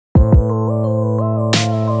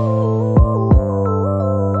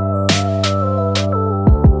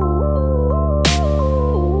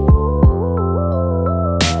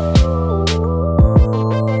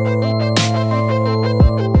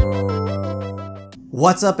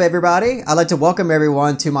What's up, everybody? I'd like to welcome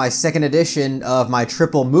everyone to my second edition of my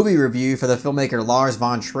triple movie review for the filmmaker Lars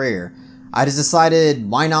Von Triers. I just decided,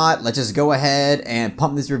 why not? Let's just go ahead and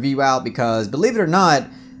pump this review out because, believe it or not,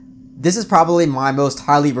 this is probably my most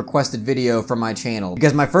highly requested video from my channel.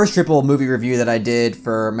 Because my first triple movie review that I did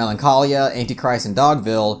for Melancholia, Antichrist, and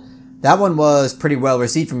Dogville, that one was pretty well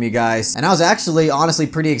received from you guys. And I was actually, honestly,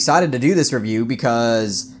 pretty excited to do this review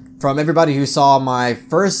because from everybody who saw my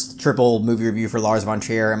first triple movie review for Lars Von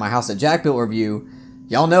Triers and my House That Jack Built review,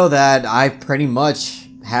 y'all know that I pretty much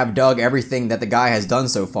have dug everything that the guy has done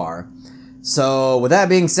so far. So with that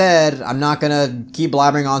being said, I'm not gonna keep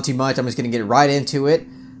blabbering on too much. I'm just gonna get right into it.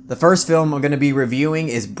 The first film I'm gonna be reviewing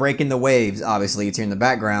is Breaking the Waves. Obviously, it's here in the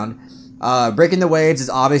background. Breaking the Waves is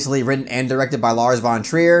obviously written and directed by Lars Von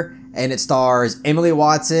Triers, and it stars Emily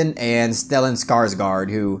Watson and Stellan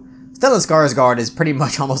Skarsgård, who Stellan Skarsgård is pretty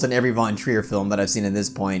much almost in every Von Trier film that I've seen at this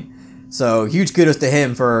point. So huge kudos to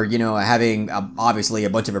him for, having obviously a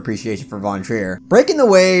bunch of appreciation for Von Trier. Breaking the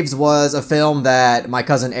Waves was a film that my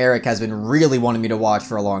cousin Eric has been really wanting me to watch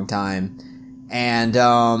for a long time. And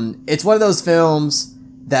it's one of those films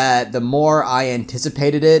that the more I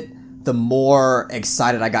anticipated it, the more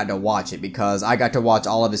excited I got to watch it, because I got to watch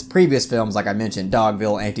all of his previous films, like I mentioned,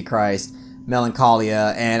 Dogville, Antichrist,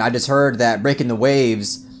 Melancholia, and I just heard that Breaking the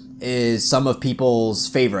Waves is some of people's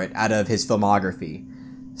favorite out of his filmography.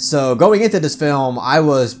 So going into this film, I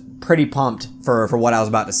was pretty pumped for what I was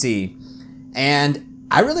about to see. And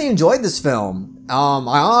I really enjoyed this film.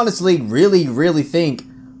 I honestly really think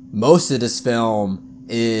most of this film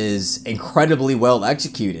is incredibly well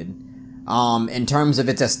executed. In terms of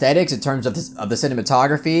its aesthetics, in terms of the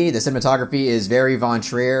cinematography is very Von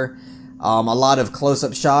Trier. A lot of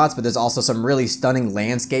close-up shots, but there's also some really stunning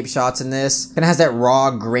landscape shots in this. It has that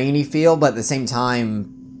raw, grainy feel, but at the same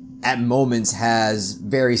time, at moments has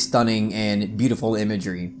very stunning and beautiful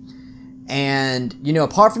imagery. And,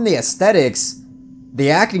 apart from the aesthetics,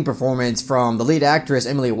 the acting performance from the lead actress,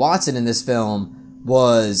 Emily Watson, in this film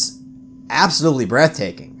was absolutely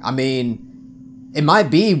breathtaking. I mean, it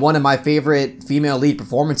might be one of my favorite female lead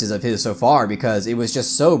performances of his so far, because it was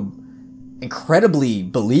just so incredibly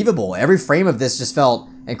believable. Every frame of this just felt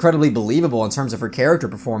incredibly believable in terms of her character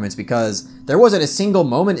performance, because there wasn't a single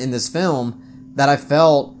moment in this film that I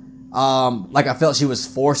felt like I felt she was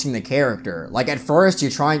forcing the character. Like, at first you're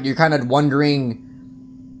kind of wondering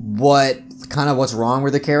what's wrong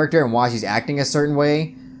with the character and why she's acting a certain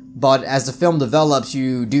way, but as the film develops,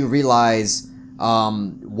 you do realize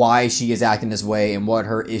why she is acting this way and what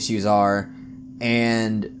her issues are,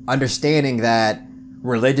 and understanding that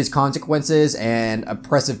religious consequences and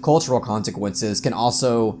oppressive cultural consequences can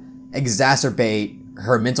also exacerbate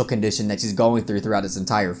her mental condition that she's going throughout this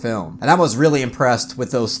entire film. And I was really impressed with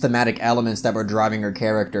those thematic elements that were driving her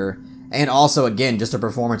character. And also, again, just her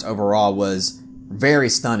performance overall was very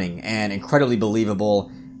stunning and incredibly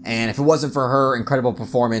believable. And if it wasn't for her incredible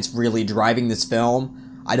performance really driving this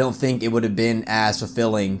film, I don't think it would have been as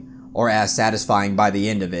fulfilling or as satisfying by the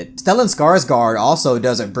end of it. Stellan Skarsgård also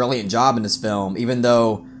does a brilliant job in this film, even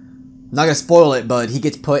though, I'm not gonna spoil it, but he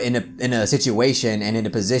gets put in a situation and in a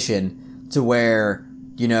position to where,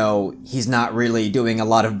 he's not really doing a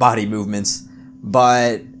lot of body movements.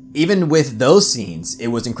 But even with those scenes, it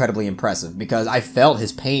was incredibly impressive, because I felt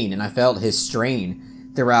his pain and I felt his strain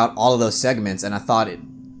throughout all of those segments, and I thought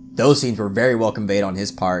those scenes were very well conveyed on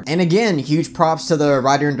his part. And again, huge props to the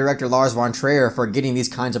writer and director Lars Von Trier for getting these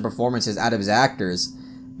kinds of performances out of his actors,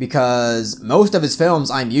 because most of his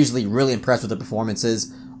films I'm usually really impressed with the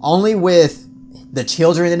performances. Only with the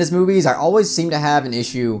children in his movies, I always seem to have an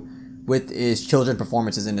issue with his children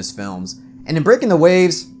performances in his films. And in Breaking the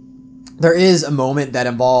Waves, there is a moment that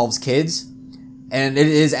involves kids, and it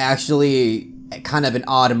is actually kind of an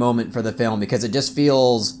odd moment for the film, because it just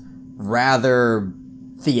feels rather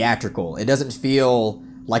theatrical. It doesn't feel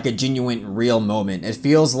like a genuine, real moment. It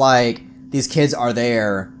feels like these kids are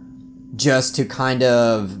there just to kind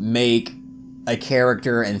of make a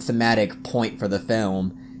character and thematic point for the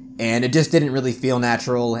film, and it just didn't really feel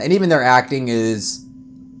natural. And even their acting is,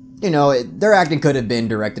 their acting could have been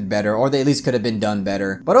directed better, or they at least could have been done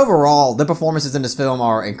better. But overall, the performances in this film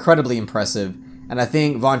are incredibly impressive, and I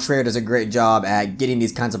think Von Trier does a great job at getting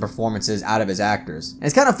these kinds of performances out of his actors. And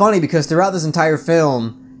it's kind of funny, because throughout this entire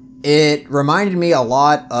film, it reminded me a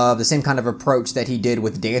lot of the same kind of approach that he did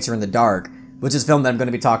with Dancer in the Dark, which is a film that I'm going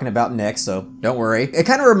to be talking about next, so don't worry. It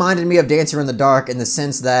kind of reminded me of Dancer in the Dark in the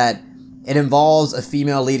sense that it involves a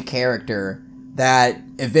female lead character that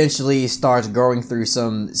eventually starts going through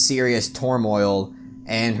some serious turmoil,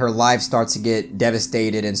 and her life starts to get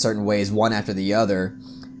devastated in certain ways, one after the other.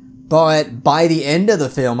 But by the end of the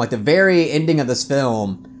film, like the very ending of this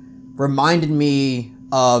film, reminded me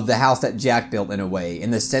of The House That Jack Built in a way,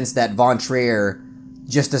 in the sense that Von Trier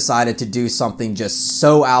just decided to do something just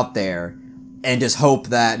so out there and just hope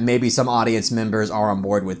that maybe some audience members are on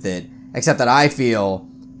board with it. Except that I feel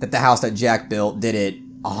that The House That Jack Built did it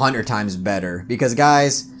 100 times better. Because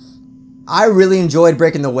guys, I really enjoyed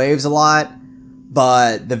Breaking the Waves a lot,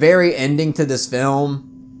 but the very ending to this film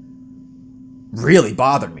really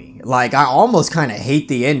bothered me. Like, I almost kind of hate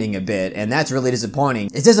the ending a bit, and that's really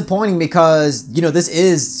disappointing. It's disappointing because, you know, this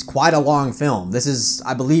is quite a long film. This is,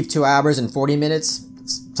 I believe, 2 hours and 40 minutes,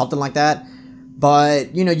 something like that.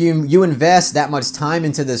 But, you know, you invest that much time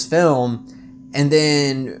into this film, and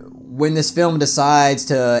then when this film decides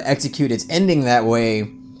to execute its ending that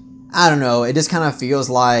way, I don't know, it just kind of feels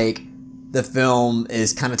like the film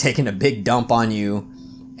is kind of taking a big dump on you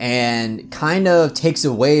and kind of takes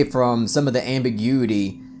away from some of the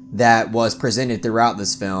ambiguity that was presented throughout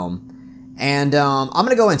this film. And I'm going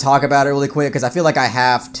to go and talk about it really quick because I feel like I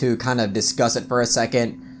have to kind of discuss it for a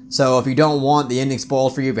second. So if you don't want the ending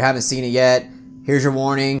spoiled for you, if you haven't seen it yet, here's your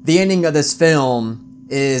warning. The ending of this film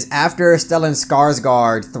is after Stellan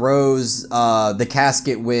Skarsgård throws the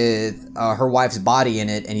casket with her wife's body in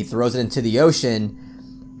it, and he throws it into the ocean.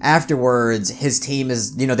 Afterwards, his team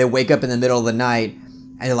is, you know, they wake up in the middle of the night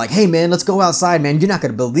and they're like, hey man, let's go outside, man. You're not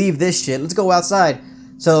going to believe this shit. Let's go outside.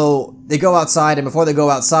 So they go outside, and before they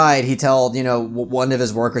go outside, he told, you know, one of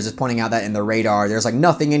his workers is pointing out that in the radar, there's like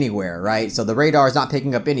nothing anywhere, right? So the radar is not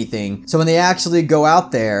picking up anything. So when they actually go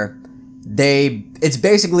out there, it's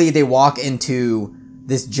basically they walk into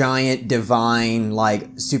this giant divine, like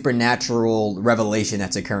supernatural revelation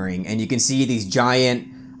that's occurring. And you can see these giant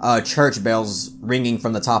church bells ringing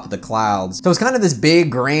from the top of the clouds. So it's kind of this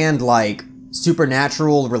big, grand, like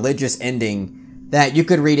supernatural religious ending that you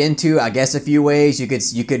could read into, I guess, a few ways. You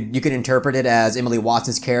could interpret it as Emily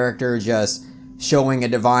Watson's character just showing a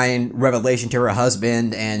divine revelation to her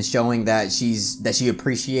husband and showing that she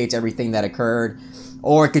appreciates everything that occurred.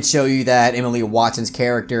 Or it could show you that Emily Watson's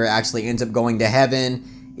character actually ends up going to heaven,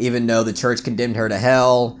 even though the church condemned her to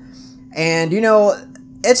hell. And, you know,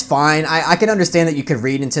 it's fine. I can understand that you could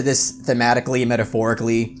read into this thematically and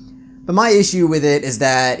metaphorically. But my issue with it is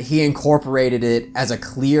that he incorporated it as a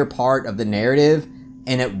clear part of the narrative,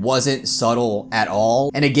 and it wasn't subtle at all.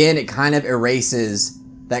 And again, it kind of erases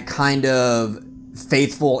that kind of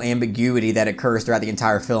faithful ambiguity that occurs throughout the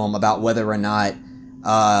entire film about whether or not,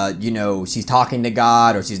 you know, she's talking to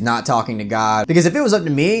God or she's not talking to God. Because if it was up to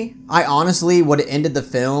me, I honestly would have ended the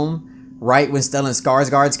film right when Stellan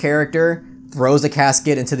Skarsgård's character throws the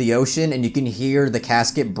casket into the ocean and you can hear the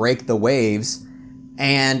casket break the waves.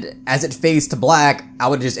 And as it fades to black, I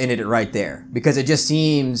would have just ended it right there. Because it just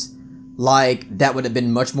seems like that would have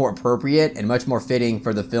been much more appropriate and much more fitting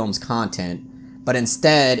for the film's content. But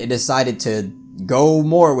instead, it decided to go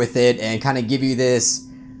more with it and kind of give you this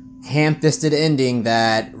ham-fisted ending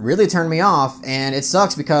that really turned me off. And it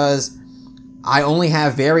sucks because I only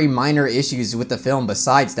have very minor issues with the film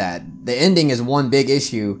besides that. The ending is one big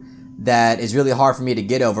issue that is really hard for me to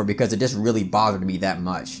get over because it just really bothered me that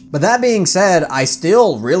much. But that being said, I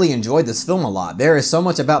still really enjoyed this film a lot. There is so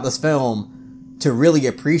much about this film to really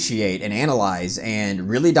appreciate and analyze and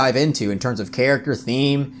really dive into in terms of character,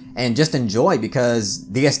 theme, and just enjoy, because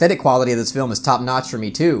the aesthetic quality of this film is top notch for me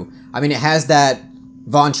too. I mean, it has that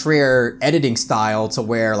Von Trier editing style to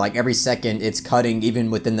where like every second it's cutting even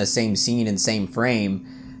within the same scene and same frame.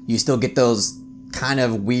 You still get those kind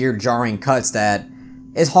of weird jarring cuts that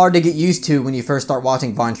it's hard to get used to when you first start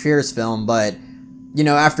watching Von Trier's film, but, you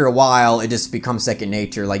know, after a while, it just becomes second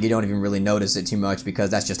nature. Like, you don't even really notice it too much because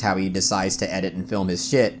that's just how he decides to edit and film his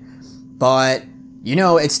shit. But, you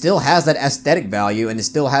know, it still has that aesthetic value, and it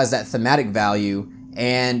still has that thematic value,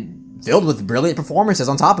 and filled with brilliant performances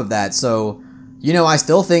on top of that. So, you know, I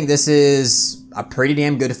still think this is a pretty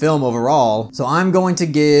damn good film overall. So I'm going to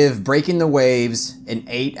give Breaking the Waves an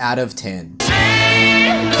 8 out of 10.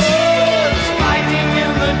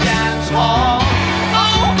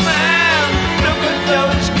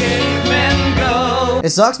 It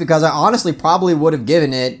sucks because I honestly probably would have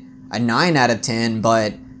given it a 9 out of 10,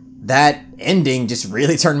 but that ending just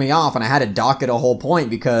really turned me off, and I had to dock it a whole point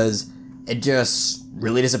because it just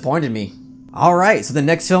really disappointed me. Alright, so the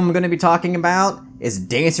next film I'm going to be talking about is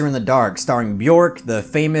Dancer in the Dark, starring Björk, the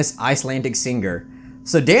famous Icelandic singer.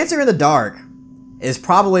 So Dancer in the Dark is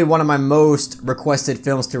probably one of my most requested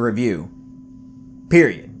films to review.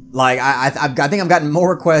 Period. Like, I think I've gotten more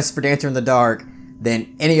requests for Dancer in the Dark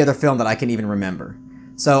than any other film that I can even remember.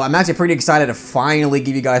 So I'm actually pretty excited to finally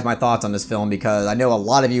give you guys my thoughts on this film because I know a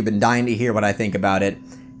lot of you have been dying to hear what I think about it.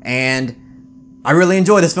 And I really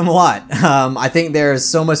enjoy this film a lot. I think there's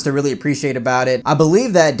so much to really appreciate about it. I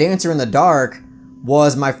believe that Dancer in the Dark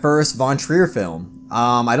was my first Von Trier film.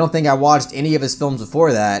 I don't think I watched any of his films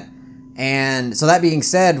before that. And so that being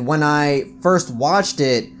said, when I first watched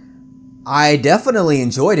it, I definitely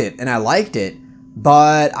enjoyed it and I liked it,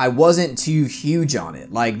 but I wasn't too huge on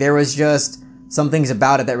it. Like, there was just some things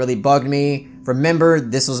about it that really bugged me. Remember,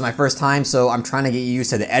 this was my first time, so I'm trying to get used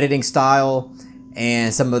to the editing style,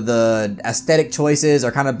 and some of the aesthetic choices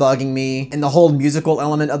are kind of bugging me. And the whole musical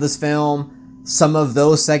element of this film, some of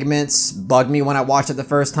those segments bugged me when I watched it the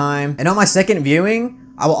first time. And on my second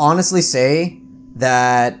viewing, I will honestly say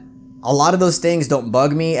that a lot of those things don't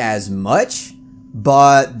bug me as much,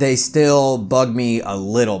 but they still bug me a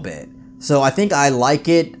little bit. So I think I like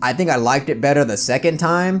it. I think I liked it better the second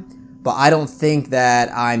time, but I don't think that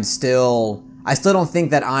I still don't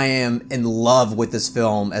think that I am in love with this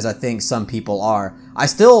film as I think some people are. I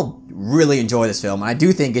still really enjoy this film, and I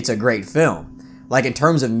do think it's a great film. Like, in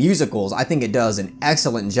terms of musicals, I think it does an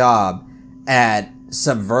excellent job at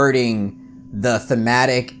subverting the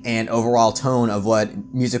thematic and overall tone of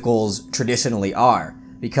what musicals traditionally are.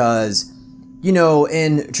 Because, you know,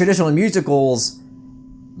 in traditional musicals,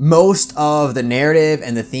 most of the narrative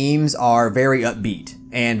and the themes are very upbeat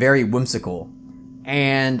and very whimsical.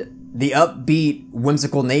 And the upbeat,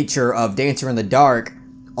 whimsical nature of Dancer in the Dark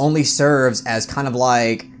only serves as kind of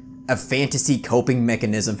like a fantasy coping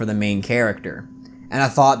mechanism for the main character. And I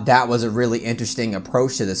thought that was a really interesting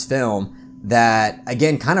approach to this film that,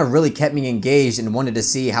 again, kind of really kept me engaged and wanted to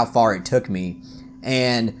see how far it took me.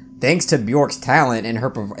 And thanks to Bjork's talent and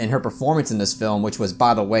her performance in this film, which was,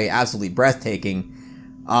 by the way, absolutely breathtaking,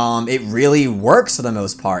 it really works for the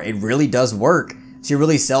most part. It really does work. She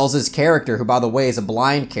really sells this character, who, by the way, is a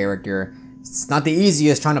blind character. It's not the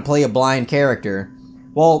easiest trying to play a blind character.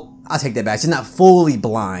 Well, I'll take that back. She's not fully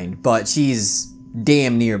blind, but she's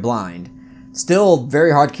damn near blind. Still,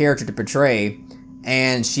 very hard character to portray,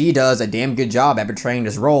 and she does a damn good job at portraying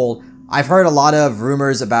this role. I've heard a lot of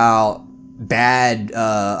rumors about a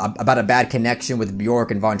bad connection with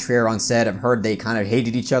Bjork and Von Trier on set. I've heard they kind of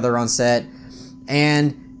hated each other on set,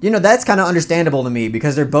 and you know, that's kind of understandable to me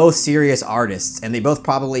because they're both serious artists and they both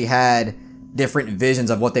probably had different visions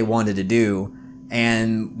of what they wanted to do.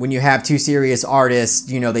 And when you have two serious artists,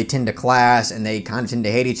 you know, they tend to clash and they kind of tend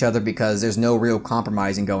to hate each other because there's no real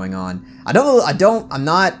compromising going on. I'm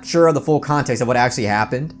not sure of the full context of what actually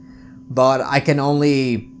happened, but I can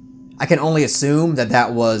only assume that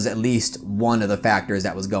that was at least one of the factors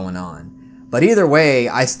that was going on. But either way,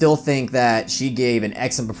 I still think that she gave an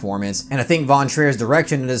excellent performance, and I think Von Trier's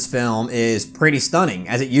direction in this film is pretty stunning,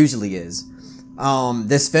 as it usually is.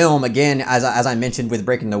 This film, again, as I mentioned with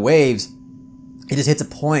Breaking the Waves, it just hits a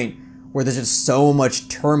point where there's just so much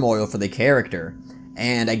turmoil for the character.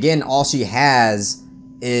 And again, all she has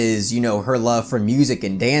is, you know, her love for music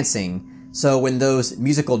and dancing. So when those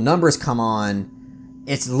musical numbers come on,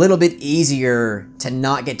 it's a little bit easier to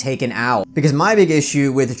not get taken out. Because my big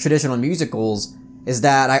issue with traditional musicals is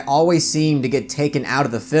that I always seem to get taken out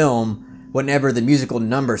of the film whenever the musical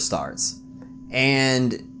number starts.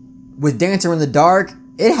 And with Dancer in the Dark,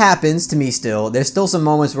 it happens to me still. There's still some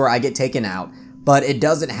moments where I get taken out, but it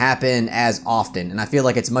doesn't happen as often. And I feel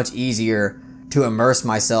like it's much easier to immerse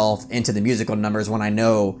myself into the musical numbers when I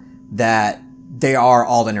know that they are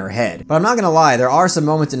all in her head. But I'm not gonna lie, there are some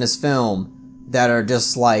moments in this film that are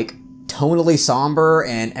just like tonally somber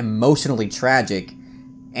and emotionally tragic.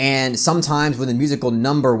 And sometimes when the musical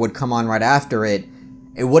number would come on right after it,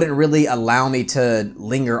 it wouldn't really allow me to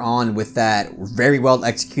linger on with that very well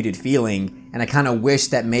executed feeling. And I kind of wish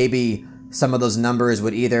that maybe some of those numbers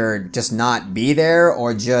would either just not be there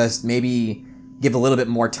or just maybe give a little bit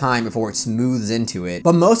more time before it smooths into it.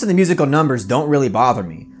 But most of the musical numbers don't really bother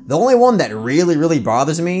me. The only one that really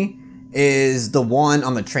bothers me is the one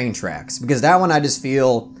on the train tracks, because that one I just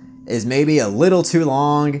feel is maybe a little too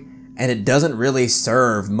long and it doesn't really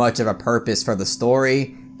serve much of a purpose for the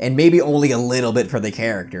story and maybe only a little bit for the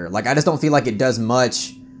character. Like, I just don't feel like it does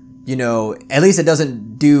much, you know, at least it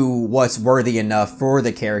doesn't do what's worthy enough for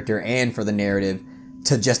the character and for the narrative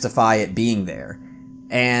to justify it being there.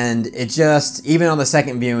 And it just, even on the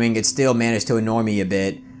second viewing, it still managed to annoy me a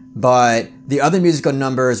bit. But the other musical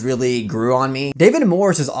numbers really grew on me. David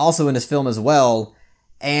Morse is also in this film as well.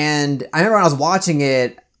 And I remember when I was watching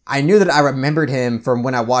it, I knew that I remembered him from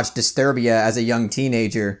when I watched Disturbia as a young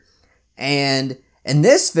teenager. And in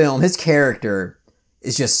this film, his character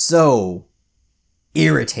is just so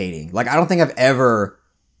irritating. Like, I don't think I've ever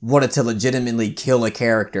wanted to legitimately kill a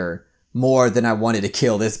character more than I wanted to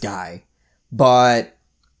kill this guy. But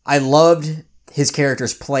I loved his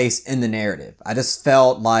character's place in the narrative. I just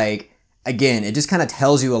felt like again, it just kind of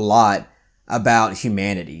tells you a lot about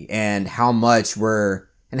humanity and how far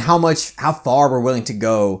we're willing to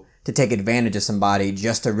go to take advantage of somebody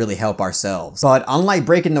just to really help ourselves. But unlike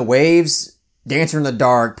Breaking the Waves, Dancer in the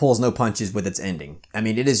Dark pulls no punches with its ending. I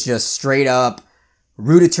mean, it is just straight up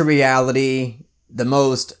rooted to reality. The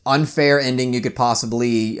most unfair ending you could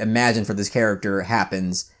possibly imagine for this character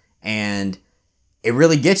happens, and it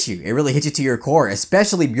really gets you. It really hits you to your core,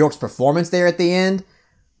 especially Bjork's performance there at the end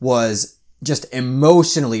was just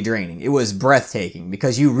emotionally draining. It was breathtaking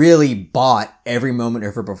because you really bought every moment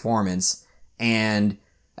of her performance. And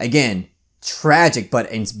again, tragic, but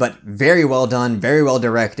very well done, very well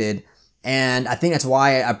directed. And I think that's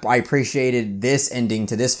why I appreciated this ending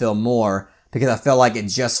to this film more, because I felt like it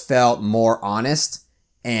just felt more honest.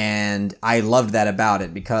 And I loved that about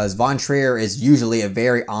it, because Von Trier is usually a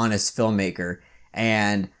very honest filmmaker.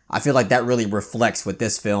 And I feel like that really reflects with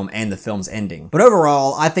this film and the film's ending. But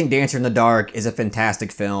overall, I think Dancer in the Dark is a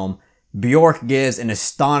fantastic film. Bjork gives an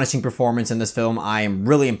astonishing performance in this film. I am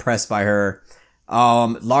really impressed by her.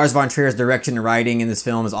 Lars Von Trier's direction and writing in this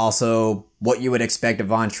film is also what you would expect a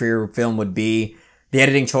Von Trier film would be. The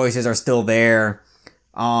editing choices are still there.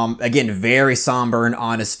 Again, very somber and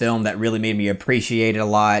honest film that really made me appreciate it a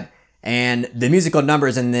lot. And the musical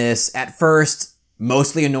numbers in this, at first,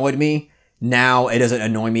 mostly annoyed me. Now, it doesn't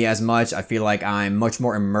annoy me as much. I feel like I'm much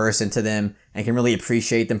more immersed into them and can really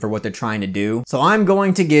appreciate them for what they're trying to do. So I'm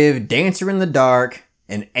going to give Dancer in the Dark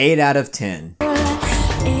an 8 out of 10.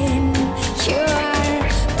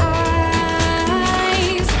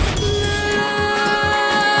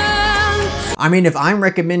 I mean, if I'm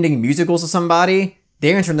recommending musicals to somebody,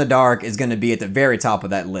 Dancer in the Dark is going to be at the very top of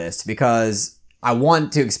that list, because I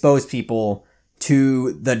want to expose people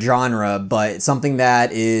to the genre, but something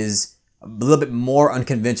that is a little bit more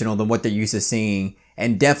unconventional than what they're used to seeing,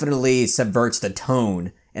 and definitely subverts the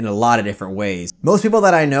tone in a lot of different ways. Most people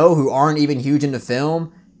that I know who aren't even huge into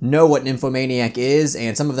film know what Nymphomaniac is,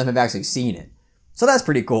 and some of them have actually seen it. So that's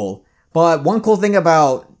pretty cool. But one cool thing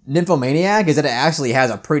about Nymphomaniac is that it actually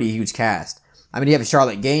has a pretty huge cast. I mean, you have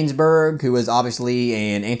Charlotte Gainsbourg, who is obviously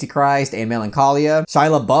in Antichrist and Melancholia.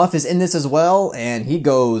 Shia LaBeouf is in this as well, and he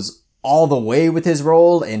goes all the way with his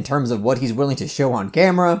role in terms of what he's willing to show on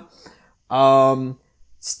camera.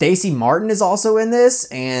 Stacey Martin is also in this,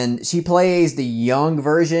 and she plays the young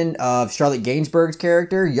version of Charlotte Gainsbourg's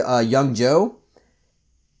character, Young Joe.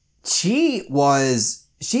 She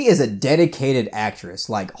is a dedicated actress.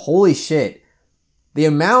 Like, holy shit. The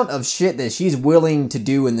amount of shit that she's willing to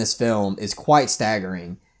do in this film is quite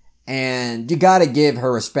staggering. And you gotta give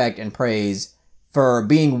her respect and praise for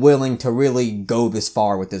being willing to really go this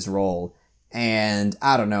far with this role. And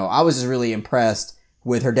I don't know, I was just really impressed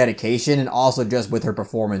with her dedication and also just with her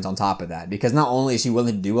performance on top of that. Because not only is she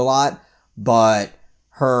willing to do a lot, but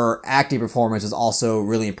her acting performance is also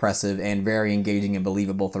really impressive and very engaging and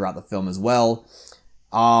believable throughout the film as well.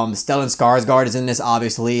 Stellan Skarsgård is in this,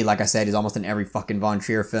 obviously. Like I said, he's almost in every fucking Von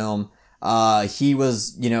Trier film. He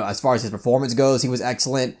was, you know, as far as his performance goes, he was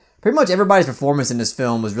excellent. Pretty much everybody's performance in this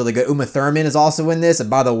film was really good. Uma Thurman is also in this. And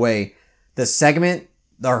by the way, the segment,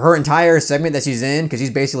 her entire segment that she's in, because she's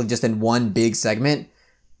basically just in one big segment,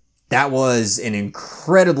 that was an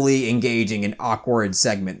incredibly engaging and awkward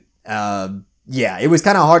segment. Yeah, it was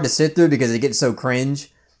kind of hard to sit through because it gets so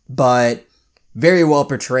cringe, but very well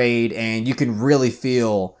portrayed, and you can really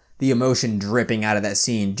feel the emotion dripping out of that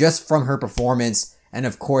scene just from her performance, and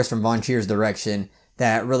of course from Von Trier's direction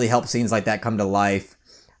that really helps scenes like that come to life.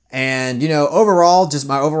 And, you know, overall, just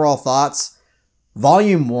my overall thoughts,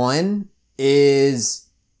 Volume 1 is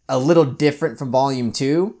a little different from Volume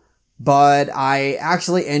 2, but I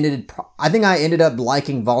think I ended up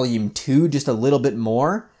liking Volume 2 just a little bit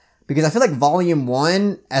more, because I feel like Volume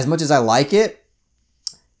 1, as much as I like it,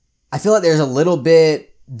 I feel like there's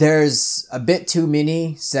a bit too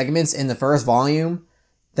many segments in the first volume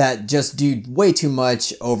that just do way too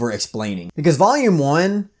much over explaining. Because Volume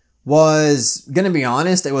 1 was, gonna be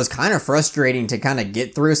honest, it was kind of frustrating to kind of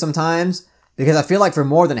get through sometimes, because I feel like for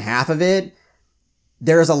more than half of it,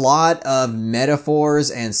 there's a lot of metaphors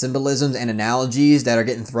and symbolisms and analogies that are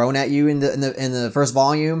getting thrown at you in the first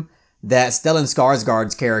volume that Stellan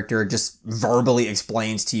Skarsgård's character just verbally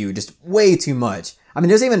explains to you just way too much. I mean,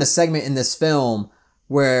 there's even a segment in this film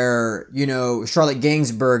where, you know, Charlotte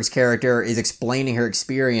Gainsbourg's character is explaining her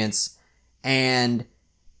experience, and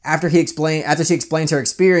after she explains her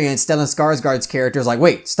experience, Stellan Skarsgård's character is like,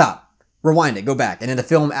 wait, stop, rewind it, go back. And then the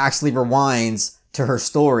film actually rewinds to her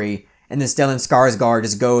story, and then Stellan Skarsgård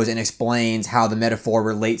just goes and explains how the metaphor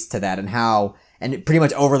relates to that, and it pretty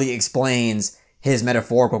much overly explains his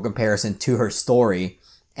metaphorical comparison to her story.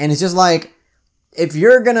 And it's just like, if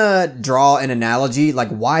you're gonna draw an analogy, like,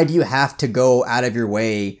 why do you have to go out of your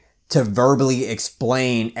way to verbally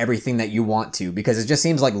explain everything that you want to? Because it just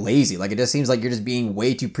seems like lazy. Like, it just seems like you're just being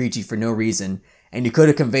way too preachy for no reason. And you could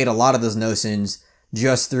have conveyed a lot of those notions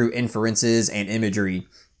just through inferences and imagery.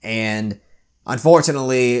 And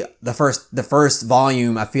unfortunately, the first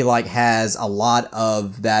volume, I feel like, has a lot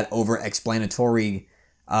of that over-explanatory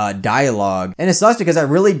dialogue. And it sucks because I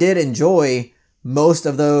really did enjoy most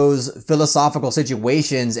of those philosophical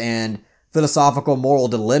situations and philosophical moral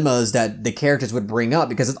dilemmas that the characters would bring up,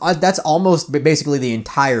 because that's almost basically the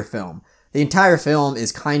entire film. The entire film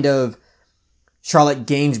is kind of Charlotte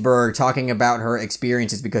Gainsbourg talking about her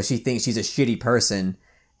experiences because she thinks she's a shitty person,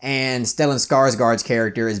 and Stellan Skarsgård's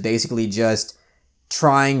character is basically just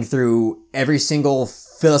trying through every single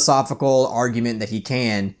philosophical argument that he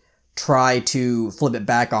can try to flip it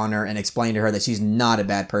back on her and explain to her that she's not a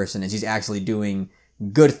bad person and she's actually doing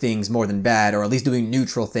good things more than bad, or at least doing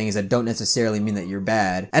neutral things that don't necessarily mean that you're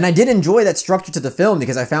bad. And I did enjoy that structure to the film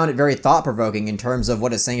because I found it very thought-provoking in terms of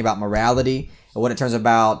what it's saying about morality and what it turns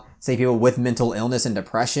about, say, people with mental illness and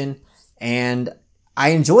depression. And I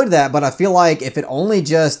enjoyed that, but I feel like if it only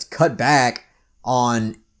just cut back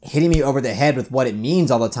on hitting me over the head with what it means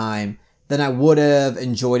all the time, then I would have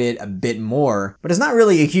enjoyed it a bit more. But it's not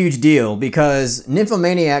really a huge deal because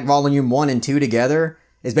Nymphomaniac Volume 1 and 2 together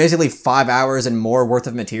is basically 5 hours and more worth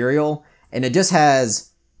of material, and it just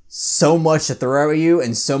has so much to throw at you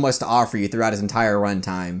and so much to offer you throughout its entire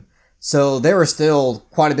runtime. So there were still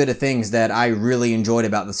quite a bit of things that I really enjoyed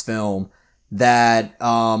about this film that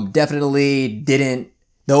definitely didn't,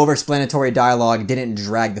 the over-explanatory dialogue didn't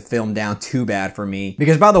drag the film down too bad for me.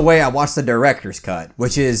 Because, by the way, I watched the director's cut,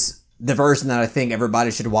 which is the version that I think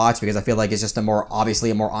everybody should watch because I feel like it's just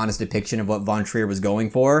obviously a more honest depiction of what Von Trier was going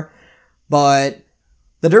for. But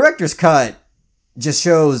the director's cut just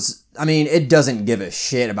shows, I mean, it doesn't give a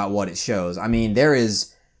shit about what it shows. I mean, there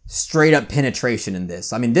is straight up penetration in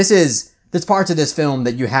this. I mean, there's parts of this film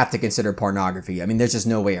that you have to consider pornography. I mean, there's just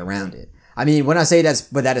no way around it. I mean, when I say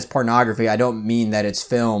that is pornography, I don't mean that it's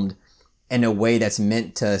filmed in a way that's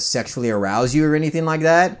meant to sexually arouse you or anything like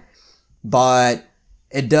that. But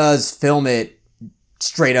it does film it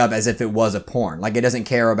straight up as if it was a porn. Like, it doesn't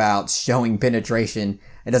care about showing penetration.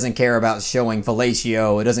 It doesn't care about showing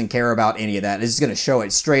fellatio. It doesn't care about any of that. It's just going to show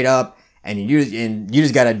it straight up, and you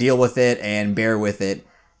just got to deal with it and bear with it.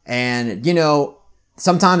 And, you know,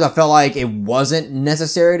 sometimes I felt like it wasn't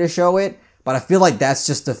necessary to show it, but I feel like that's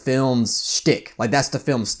just the film's shtick. Like, that's the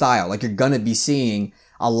film's style. Like, you're going to be seeing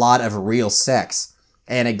a lot of real sex.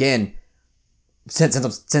 And again,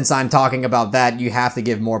 since I'm talking about that, you have to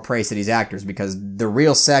give more praise to these actors because the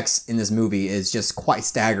real sex in this movie is just quite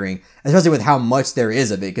staggering, especially with how much there is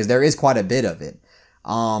of it, because there is quite a bit of it.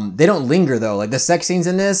 They don't linger though. Like, the sex scenes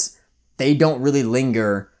in this, they don't really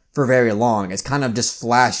linger for very long. It's kind of just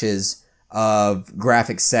flashes of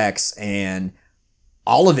graphic sex, and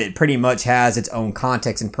all of it pretty much has its own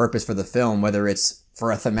context and purpose for the film, whether it's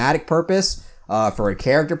for a thematic purpose, for a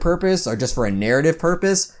character purpose, or just for a narrative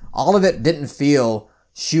purpose. All of it didn't feel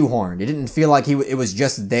shoehorned. It didn't feel like it was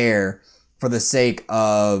just there for the sake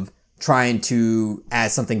of trying to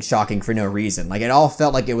add something shocking for no reason. Like, it all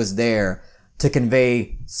felt like it was there to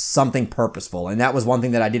convey something purposeful. And that was one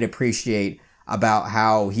thing that I did appreciate about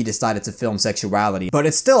how he decided to film sexuality. But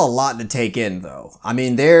it's still a lot to take in, though. I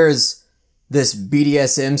mean, there's this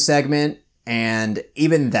BDSM segment, and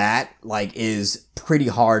even that, like, is pretty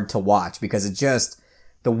hard to watch because it just,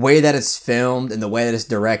 the way that it's filmed and the way that it's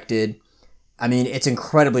directed, I mean, it's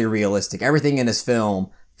incredibly realistic. Everything in this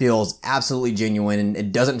film feels absolutely genuine, and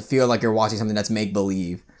it doesn't feel like you're watching something that's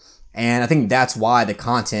make-believe. And I think that's why the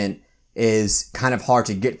content is kind of hard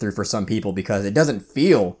to get through for some people, because it doesn't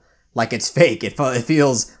feel like it's fake. It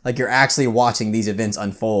feels like you're actually watching these events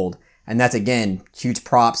unfold. And that's, again, huge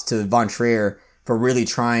props to Von Trier for really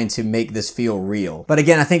trying to make this feel real. But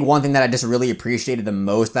again, I think one thing that I just really appreciated the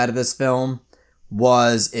most out of this film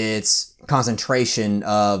was its concentration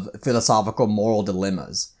of philosophical moral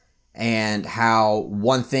dilemmas, and how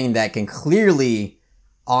one thing that can clearly,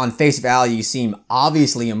 on face value, seem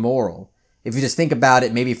obviously immoral, if you just think about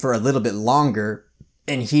it maybe for a little bit longer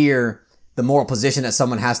and hear the moral position that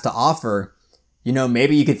someone has to offer, you know,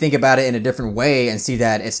 maybe you could think about it in a different way and see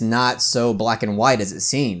that it's not so black and white as it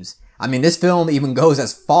seems. I mean, this film even goes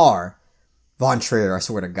as far, Von Trier, I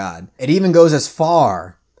swear to God, it even goes as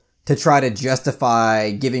far to try to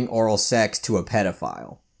justify giving oral sex to a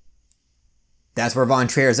pedophile. That's where Von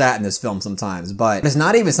Trier's at in this film sometimes, but it's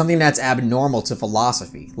not even something that's abnormal to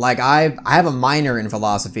philosophy. Like, I have a minor in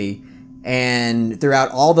philosophy, and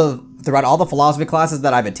throughout all the philosophy classes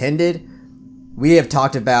that I've attended, we have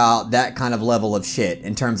talked about that kind of level of shit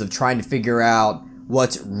in terms of trying to figure out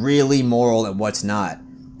what's really moral and what's not.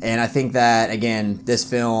 And I think that, again, this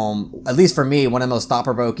film, at least for me, one of the most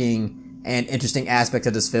thought-provoking and interesting aspects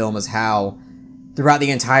of this film is how throughout the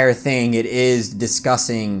entire thing it is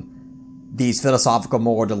discussing these philosophical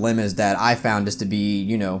moral dilemmas that I found just to be,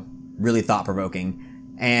 you know, really thought-provoking.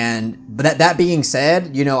 But that being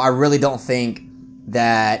said, you know, I really don't think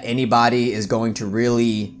that anybody is going to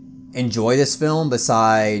really enjoy this film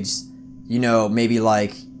besides, you know, maybe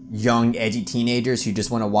like young, edgy teenagers who just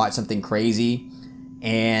want to watch something crazy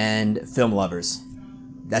and film lovers.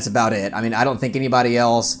 That's about it. I mean, I don't think anybody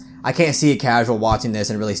else, I can't see a casual watching this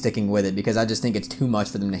and really sticking with it because I just think it's too much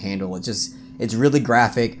for them to handle. It's really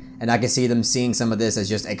graphic, and I can see them seeing some of this as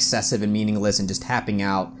just excessive and meaningless and just tapping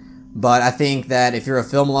out. But I think that if you're a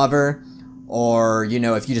film lover, or, you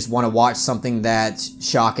know, if you just want to watch something that's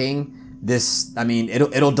shocking, this, I mean,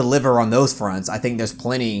 it'll deliver on those fronts. I think there's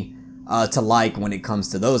plenty to like when it comes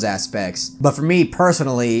to those aspects. But for me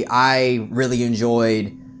personally, I really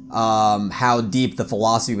enjoyed how deep the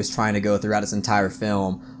philosophy was trying to go throughout its entire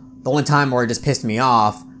film. The only time where it just pissed me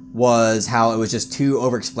off was how it was just too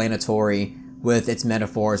over-explanatory with its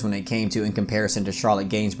metaphors when it came to in comparison to Charlotte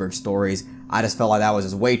Gainsbourg's stories. I just felt like that was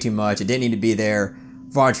just way too much. It didn't need to be there.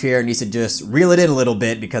 Von Trier needs to just reel it in a little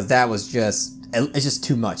bit because that was just, it's just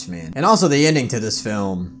too much, man. And also the ending to this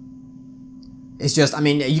film, it's just, I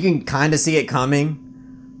mean, you can kind of see it coming,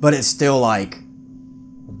 but it's still like,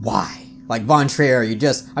 why? Like Von Trier, you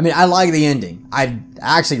just, I mean, I like the ending. I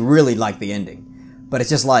actually really like the ending, but it's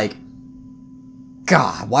just like,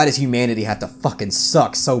 God, why does humanity have to fucking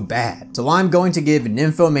suck so bad? So I'm going to give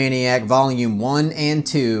Nymphomaniac Volume 1 and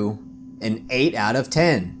 2 an 8 out of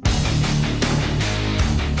 10.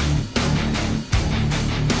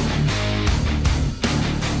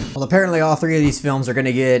 Well, apparently all three of these films are going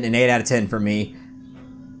to get an 8 out of 10 from me.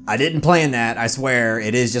 I didn't plan that, I swear.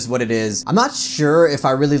 It is just what it is. I'm not sure if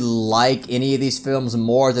I really like any of these films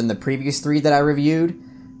more than the previous three that I reviewed,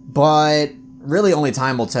 but really only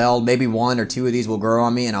time will tell. Maybe one or two of these will grow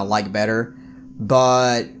on me and I'll like better.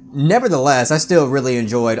 But nevertheless, I still really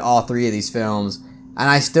enjoyed all three of these films, and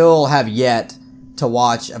I still have yet to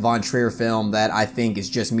watch a Von Trier film that I think is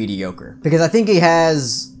just mediocre. Because I think he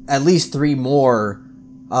has at least 3 more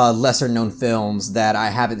lesser known films that I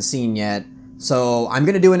haven't seen yet. So I'm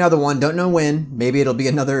going to do another one. Don't know when. Maybe it'll be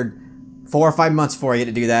another 4 or 5 months before I get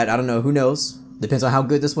to do that. I don't know. Who knows? Depends on how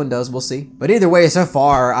good this one does. We'll see. But either way, so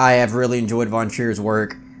far, I have really enjoyed Von Trier's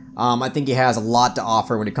work. I think he has a lot to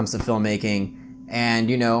offer when it comes to filmmaking. And,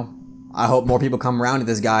 you know, I hope more people come around to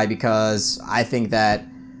this guy because I think that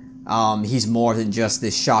he's more than just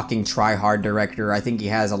this shocking try-hard director. I think he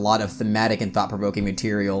has a lot of thematic and thought-provoking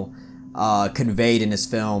material conveyed in his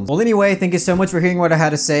film. Well, anyway, thank you so much for hearing what I had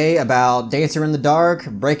to say about Dancer in the Dark,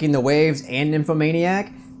 Breaking the Waves, and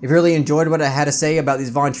Nymphomaniac. If you really enjoyed what I had to say about these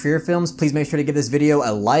Von Trier films, please make sure to give this video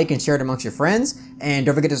a like and share it amongst your friends. And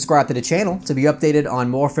don't forget to subscribe to the channel to be updated on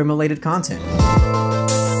more film-related content.